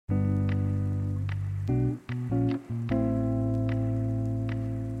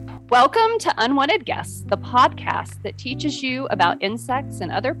Welcome to Unwanted Guests, the podcast that teaches you about insects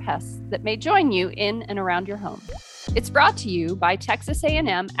and other pests that may join you in and around your home. It's brought to you by Texas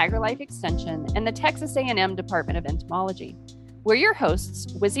A&M AgriLife Extension and the Texas A&M Department of Entomology. We're your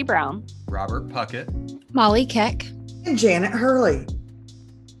hosts, Wizzy Brown, Robert Puckett, Molly Keck, and Janet Hurley.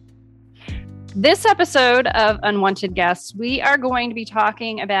 This episode of Unwanted Guests, we are going to be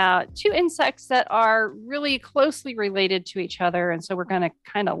talking about two insects that are really closely related to each other. And so we're going to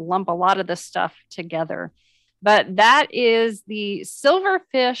kind of lump a lot of this stuff together. But that is the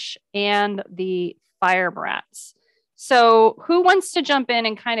silverfish and the firebrats. So who wants to jump in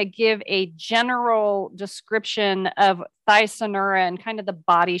and kind of give a general description of Thysanura and kind of the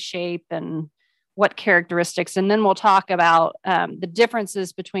body shape and what characteristics, and then we'll talk about the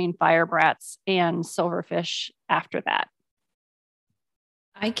differences between firebrats and silverfish after that.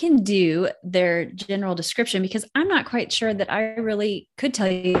 I can do their general description because I'm not quite sure that I really could tell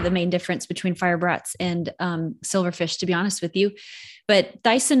you the main difference between firebrats and silverfish, to be honest with you. But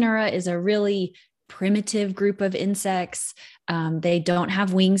Thysanura is a really primitive group of insects. They don't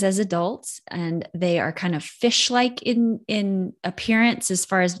have wings as adults, and they are kind of fish-like in appearance as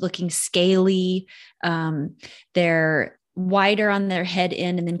far as looking scaly. They're wider on their head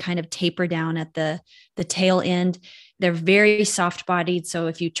end and then kind of taper down at the tail end. They're very soft-bodied, so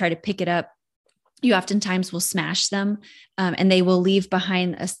if you try to pick it up, you oftentimes will smash them, and they will leave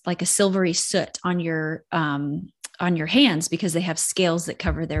behind a silvery soot on your hands because they have scales that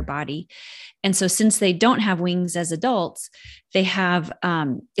cover their body. And so since they don't have wings as adults, they have,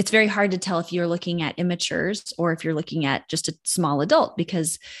 it's very hard to tell if you're looking at immatures or if you're looking at just a small adult,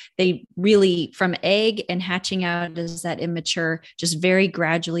 because they really, from egg and hatching out as that immature, just very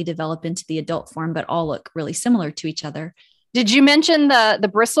gradually develop into the adult form, but all look really similar to each other. Did you mention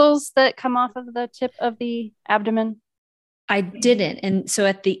the bristles that come off of the tip of the abdomen? I didn't. And so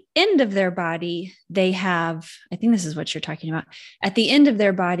at the end of their body, they have, I think this is what you're talking about. At the end of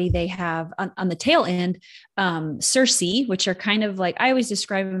their body, they have on the tail end, cerci, which are kind of like, I always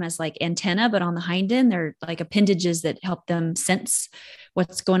describe them as like antenna, but on the hind end, they're like appendages that help them sense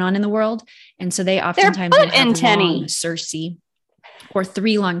what's going on in the world. And so they oftentimes have long cerci or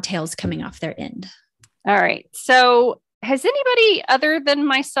three long tails coming off their end. All right. So has anybody other than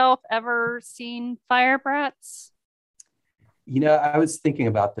myself ever seen firebrats? You know, I was thinking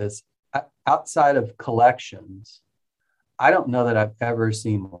about this. Outside of collections, I don't know that I've ever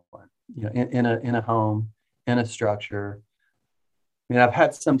seen one. You know, in a home, in a structure. I mean, I've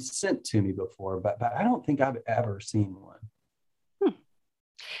had some sent to me before, but I don't think I've ever seen one.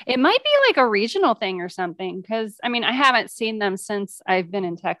 It might be like a regional thing or something, because I mean, I haven't seen them since I've been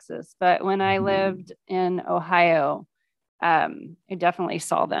in Texas, but when I lived in Ohio, I definitely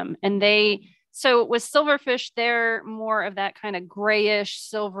saw them, and So with silverfish, they're more of that kind of grayish,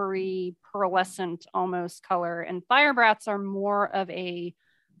 silvery, pearlescent almost color. And firebrats are more of a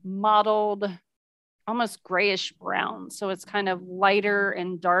mottled, almost grayish brown. So it's kind of lighter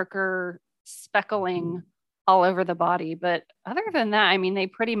and darker speckling all over the body. But other than that, I mean, they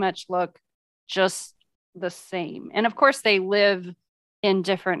pretty much look just the same. And of course, they live in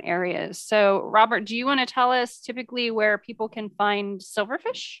different areas. So Robert, do you want to tell us typically where people can find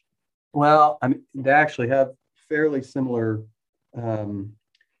silverfish? Well, I mean, they actually have fairly similar, diet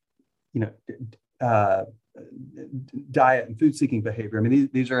and food-seeking behavior. I mean,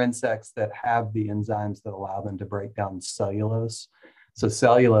 these are insects that have the enzymes that allow them to break down cellulose. So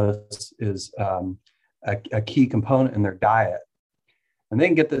cellulose is a key component in their diet, and they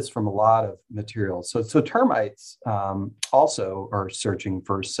can get this from a lot of materials. So termites also are searching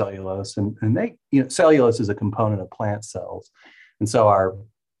for cellulose, and they, cellulose is a component of plant cells, and so our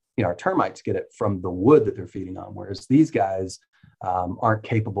termites get it from the wood that they're feeding on, whereas these guys aren't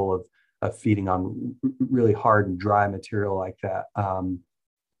capable of feeding on really hard and dry material like that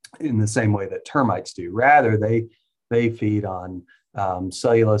in the same way that termites do. Rather, they feed on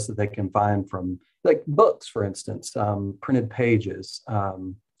cellulose that they can find from like books, for instance, printed pages,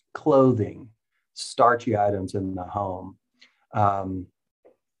 clothing, starchy items in the home.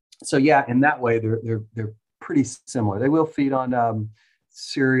 So yeah, in that way, they're pretty similar. They will feed on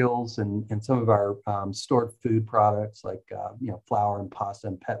cereals and some of our stored food products like flour and pasta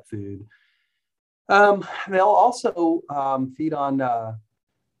and pet food. They'll also feed on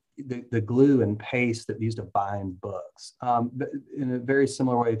the glue and paste that we use to bind books in a very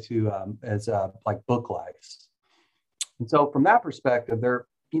similar way to as like book lice. And so from that perspective, they're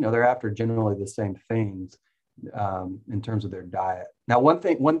after generally the same things in terms of their diet. Now, one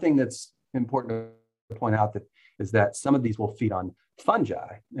thing that's important to point out that is that some of these will feed on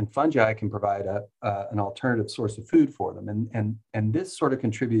fungi, and fungi can provide an alternative source of food for them. And this sort of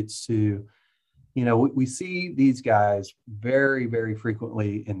contributes to, we see these guys very, very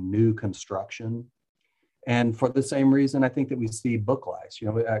frequently in new construction. And for the same reason, I think that we see book lice.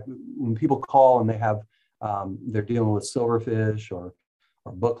 When people call and they have, they're dealing with silverfish or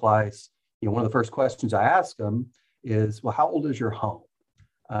book lice, one of the first questions I ask them is, well, how old is your home?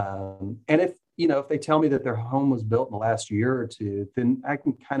 And if they tell me that their home was built in the last year or two, then I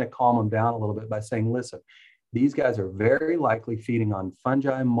can kind of calm them down a little bit by saying, listen, these guys are very likely feeding on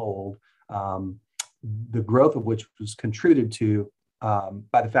fungi and mold, the growth of which was contributed to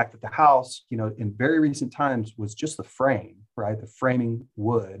by the fact that the house, in very recent times was just the frame, right? The framing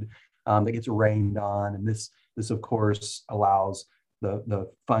wood that gets rained on. And this of course, allows the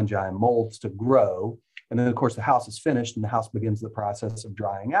fungi and molds to grow. And then, of course, the house is finished and the house begins the process of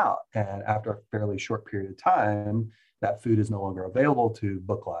drying out. And after a fairly short period of time, that food is no longer available to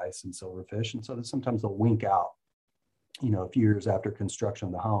book lice and silverfish. And so sometimes they'll wink out, a few years after construction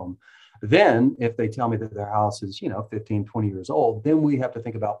of the home. Then if they tell me that their house is, 15, 20 years old, then we have to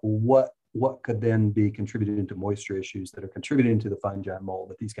think about what could then be contributed to moisture issues that are contributing to the fungi and mold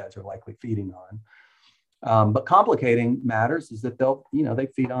that these guys are likely feeding on. But complicating matters is that they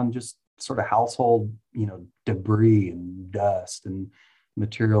feed on just sort of household, debris and dust and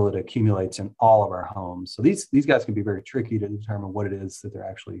material that accumulates in all of our homes. So these guys can be very tricky to determine what it is that they're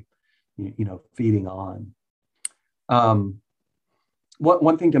actually, feeding on.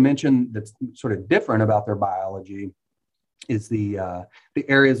 One thing to mention that's sort of different about their biology is the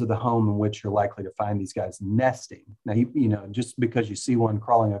areas of the home in which you're likely to find these guys nesting. Now, just because you see one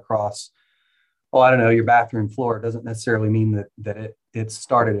crawling across, your bathroom floor, doesn't necessarily mean that it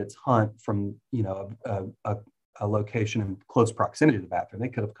started its hunt from, a location in close proximity to the bathroom. They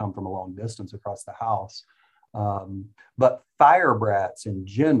could have come from a long distance across the house. But fire brats in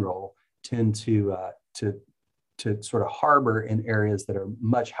general tend to sort of harbor in areas that are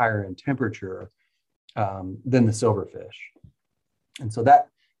much higher in temperature than the silverfish. And so that,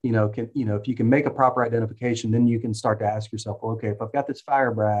 if you can make a proper identification, then you can start to ask yourself, well, okay, if I've got this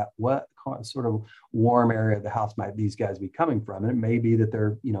fire brat, what sort of warm area of the house might these guys be coming from? And it may be that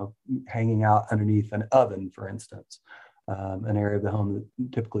they're, hanging out underneath an oven, for instance, an area of the home that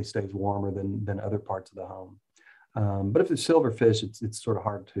typically stays warmer than other parts of the home. But if it's silverfish, it's sort of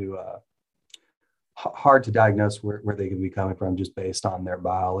hard to diagnose where they can be coming from just based on their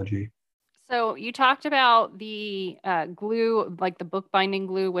biology. So you talked about the glue, like the bookbinding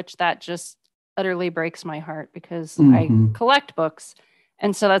glue, which that just utterly breaks my heart because I collect books.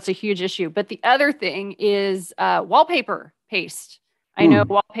 And so that's a huge issue. But the other thing is wallpaper paste. I know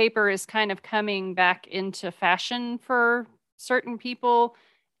wallpaper is kind of coming back into fashion for certain people,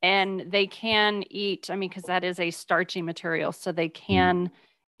 and they can eat, because that is a starchy material. So they can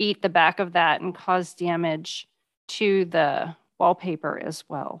eat the back of that and cause damage to the wallpaper as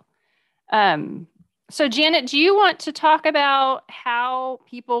well. So Janet, do you want to talk about how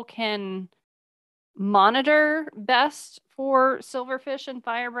people can monitor best for silverfish and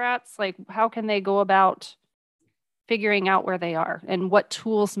fire brats? Like, how can they go about figuring out where they are, and what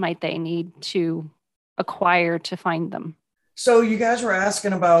tools might they need to acquire to find them? So you guys were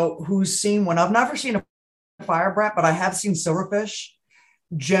asking about who's seen one. I've never seen a fire brat, but I have seen silverfish.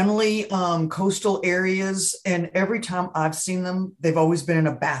 Generally, coastal areas, and every time I've seen them, they've always been in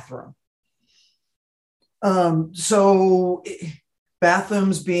a bathroom. So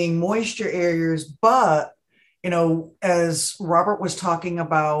bathrooms being moisture areas, but, as Robert was talking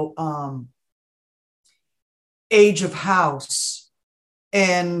about, age of house,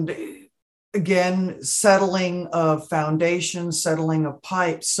 and again, settling of foundation, settling of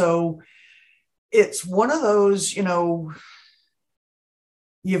pipes. So it's one of those,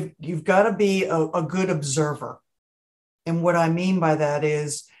 you've got to be a good observer. And what I mean by that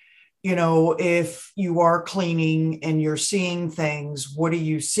is, if you are cleaning and you're seeing things, what are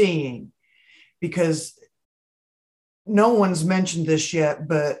you seeing? Because no one's mentioned this yet,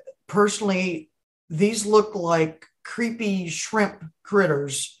 but personally, these look like creepy shrimp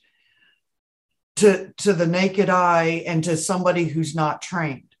critters to the naked eye and to somebody who's not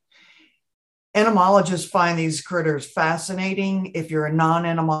trained. Entomologists find these critters fascinating if you're a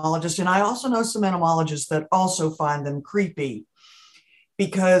non-entomologist. And I also know some entomologists that also find them creepy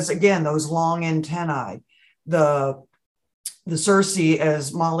because, again, those long antennae, the cerci,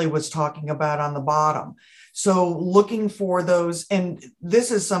 as Molly was talking about on the bottom. So looking for those, and this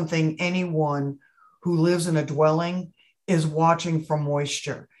is something anyone who lives in a dwelling is watching for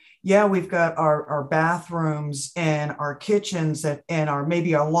moisture. Yeah, we've got our bathrooms and our kitchens and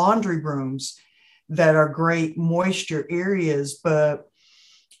maybe our laundry rooms that are great moisture areas, but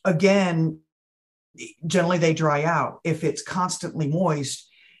again, generally they dry out. If it's constantly moist,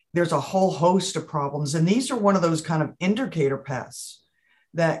 there's a whole host of problems. And these are one of those kind of indicator pests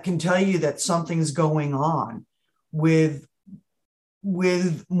that can tell you that something's going on with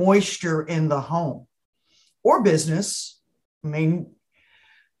moisture in the home or business. I mean,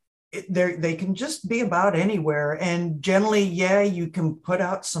 they can just be about anywhere. And generally, yeah, you can put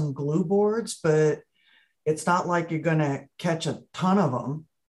out some glue boards, but it's not like you're going to catch a ton of them.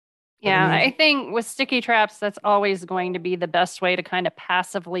 Yeah, I think with sticky traps, that's always going to be the best way to kind of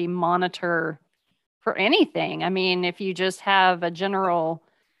passively monitor for anything. I mean, if you just have a general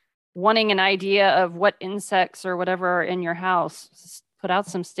wanting an idea of what insects or whatever are in your house, put out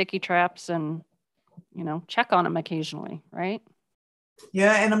some sticky traps and, check on them occasionally, right?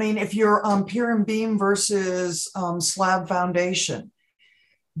 Yeah, and I mean, if you're pier and beam versus slab foundation,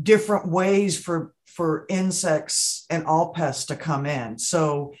 different ways for insects and all pests to come in.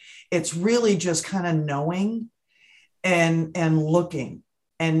 So it's really just kind of knowing and looking.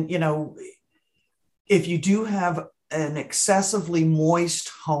 And if you do have an excessively moist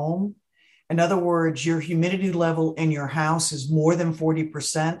home, in other words, your humidity level in your house is more than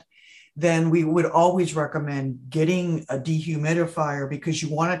 40%, then we would always recommend getting a dehumidifier because you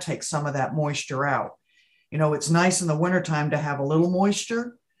want to take some of that moisture out. It's nice in the wintertime to have a little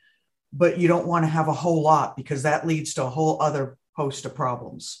moisture, but you don't want to have a whole lot because that leads to a whole other host of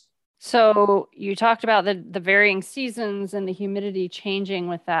problems. So you talked about the varying seasons and the humidity changing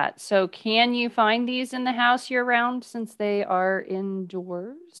with that. So can you find these in the house year round since they are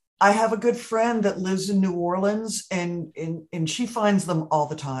indoors? I have a good friend that lives in New Orleans and she finds them all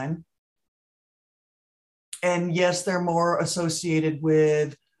the time. And yes, they're more associated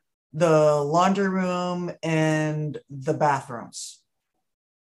with the laundry room and the bathrooms.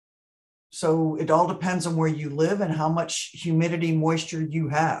 So it all depends on where you live and how much humidity, moisture you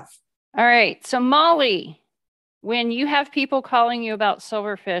have. All right. So Molly, when you have people calling you about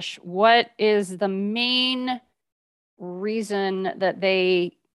silverfish, what is the main reason that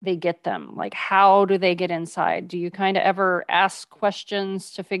they get them? Like, how do they get inside? Do you kind of ever ask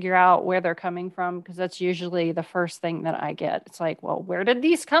questions to figure out where they're coming from? Because that's usually the first thing that I get. It's like, well, where did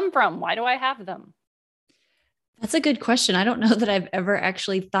these come from? Why do I have them? That's a good question. I don't know that I've ever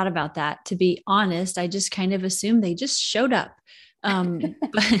actually thought about that. To be honest, I just kind of assumed they just showed up.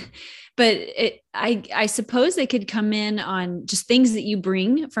 But I suppose they could come in on just things that you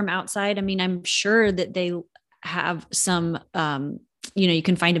bring from outside. I mean, I'm sure that they have some, you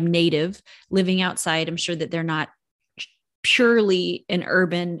can find them native living outside. I'm sure that they're not purely an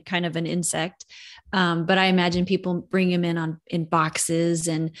urban kind of an insect. But I imagine people bring them in boxes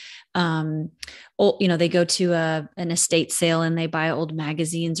and, they go to an estate sale and they buy old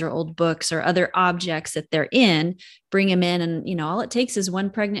magazines or old books or other objects that they're in, bring them in. And, all it takes is one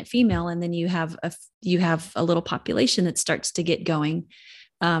pregnant female. And then you have a little population that starts to get going.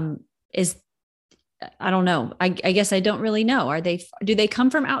 I don't know. I guess I don't really know. Do they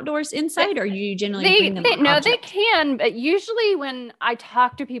come from outdoors inside or you generally bring them? No, they can. But usually when I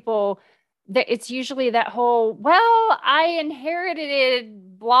talk to people, it's usually that whole, well, I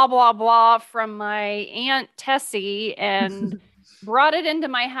inherited blah, blah, blah from my Aunt Tessie and brought it into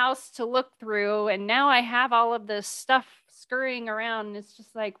my house to look through. And now I have all of this stuff scurrying around. And it's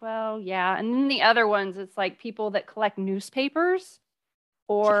just like, well, yeah. And then the other ones, it's like people that collect newspapers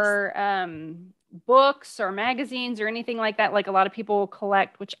or books or magazines or anything like that. Like a lot of people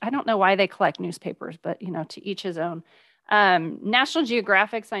collect, which I don't know why they collect newspapers, but, to each his own. National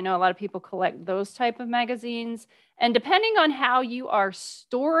Geographics, I know a lot of people collect those type of magazines. And depending on how you are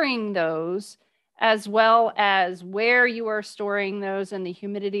storing those, as well as where you are storing those and the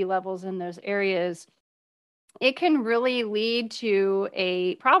humidity levels in those areas, it can really lead to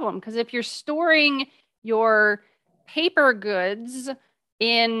a problem. Because if you're storing your paper goods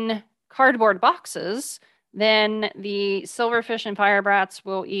in cardboard boxes, then the silverfish and fire brats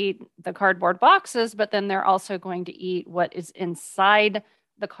will eat the cardboard boxes, but then they're also going to eat what is inside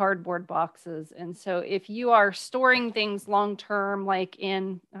the cardboard boxes. And so if you are storing things long-term, like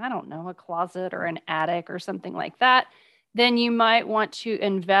in, I don't know, a closet or an attic or something like that, then you might want to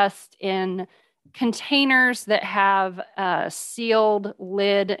invest in containers that have a sealed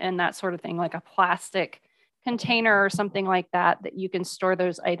lid and that sort of thing, like a plastic container or something like that you can store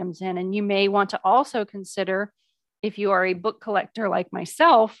those items in. And you may want to also consider, if you are a book collector like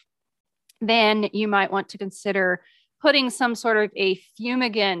myself, then you might want to consider putting some sort of a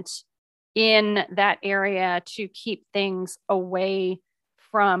fumigant in that area to keep things away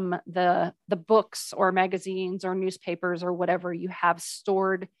from the books or magazines or newspapers or whatever you have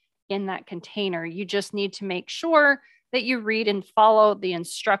stored in that container. You just need to make sure that you read and follow the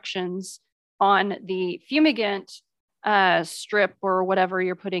instructions on the fumigant strip or whatever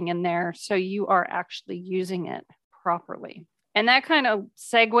you're putting in there, so you are actually using it properly. And that kind of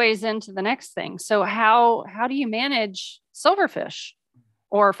segues into the next thing. So how do you manage silverfish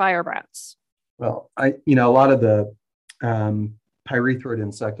or fire brats? Well, a lot of the pyrethroid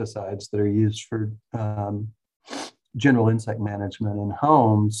insecticides that are used for general insect management in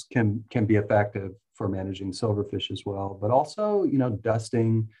homes can be effective for managing silverfish as well. But also,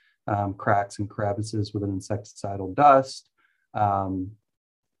 dusting cracks and crevices with an insecticidal dust, and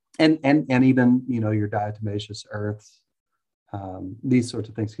even your diatomaceous earths. These sorts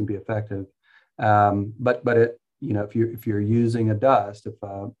of things can be effective. But it, if you're using a dust, if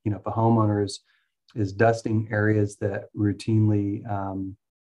a homeowner is dusting areas that routinely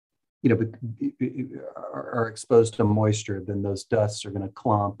are exposed to moisture, then those dusts are going to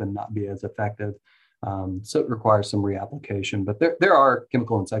clump and not be as effective. So it requires some reapplication, but there are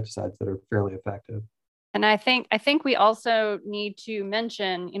chemical insecticides that are fairly effective. And I think we also need to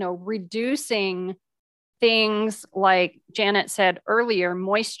mention, reducing things like Janet said earlier,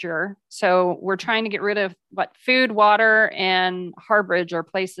 moisture. So we're trying to get rid of food, water, and harborage or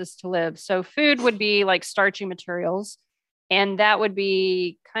places to live. So food would be like starchy materials, and that would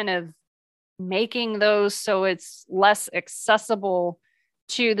be kind of making those so it's less accessible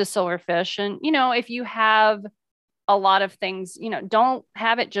to the silverfish. And, if you have a lot of things, don't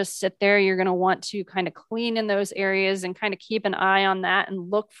have it just sit there. You're going to want to kind of clean in those areas and kind of keep an eye on that and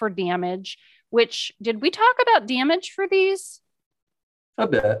look for damage. Which, did we talk about damage for these? A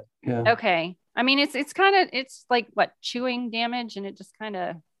bit, yeah. Okay. I mean, it's like chewing damage, and it just kind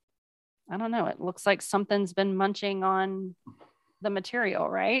of, I don't know. It looks like something's been munching on the material,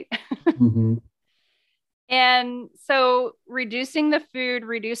 right? Mm-hmm. And so reducing the food,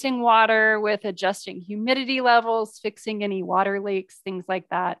 reducing water with adjusting humidity levels, fixing any water leaks, things like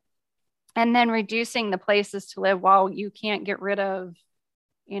that. And then reducing the places to live while you can't get rid of,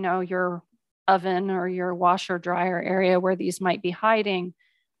 your oven or your washer dryer area where these might be hiding.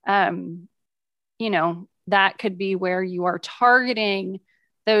 That could be where you are targeting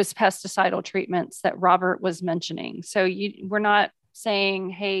those pesticidal treatments that Robert was mentioning. So we're not saying,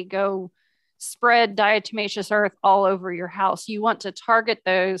 hey, go spread diatomaceous earth all over your house. You want to target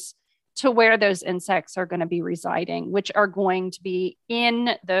those to where those insects are going to be residing, which are going to be in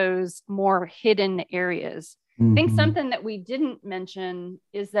those more hidden areas. I think something that we didn't mention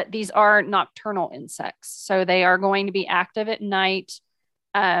is that these are nocturnal insects. So they are going to be active at night,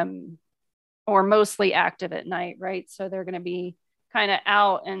 or mostly active at night, right? So they're going to be kind of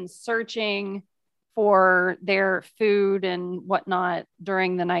out and searching for their food and whatnot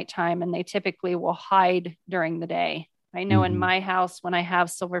during the nighttime. And they typically will hide during the day. I know in my house, when I have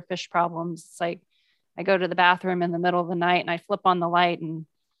silverfish problems, it's like I go to the bathroom in the middle of the night and I flip on the light and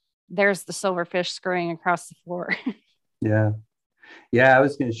there's the silverfish scurrying across the floor. Yeah. I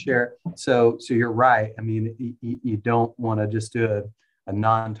was going to share. So you're right. I mean, you don't want to just do a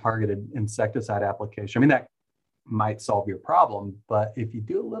non-targeted insecticide application. I mean, that might solve your problem, but if you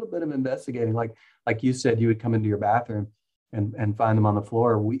do a little bit of investigating, like you said, you would come into your bathroom and find them on the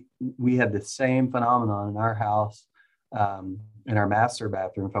floor. We had the same phenomenon in our house, in our master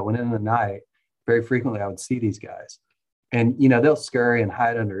bathroom. If I went in the night, very frequently I would see these guys, and they'll scurry and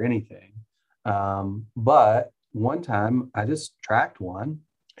hide under anything. But one time I just tracked one,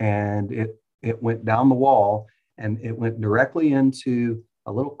 and it went down the wall, and it went directly into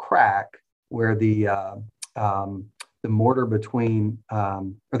a little crack where the mortar between,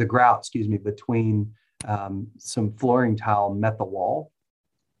 or the grout, between some flooring tile met the wall.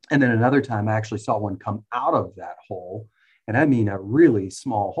 And then another time I actually saw one come out of that hole. And I mean, a really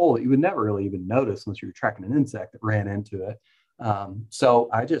small hole that you would never really even notice unless you were tracking an insect that ran into it. So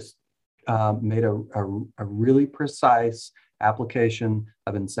I just made a really precise application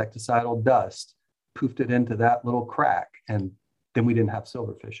of insecticidal dust, poofed it into that little crack, and then we didn't have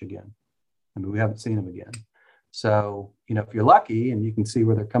silverfish again. I mean, we haven't seen them again. So, if you're lucky and you can see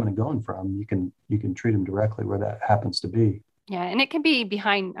where they're coming and going from, you can treat them directly where that happens to be. Yeah. And it can be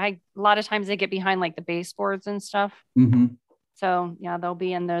behind, a lot of times they get behind like the baseboards and stuff. Mm-hmm. So yeah, they'll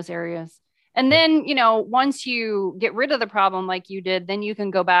be in those areas. And then, once you get rid of the problem, like you did, then you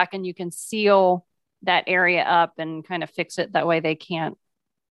can go back and you can seal that area up and kind of fix it. That way they can't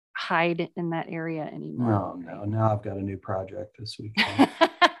hide in that area anymore. Oh, no. Now I've got a new project this weekend.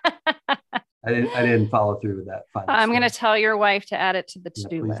 I didn't follow through with that. I'm going to tell your wife to add it to the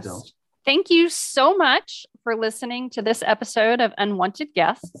to-do list. Don't. Thank you so much for listening to this episode of Unwanted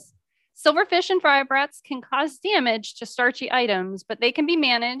Guests. Silverfish and firebrats can cause damage to starchy items, but they can be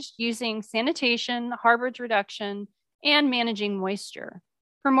managed using sanitation, harborage reduction, and managing moisture.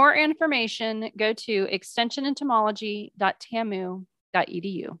 For more information, go to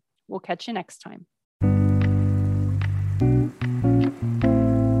extensionentomology.tamu.edu. We'll catch you next time.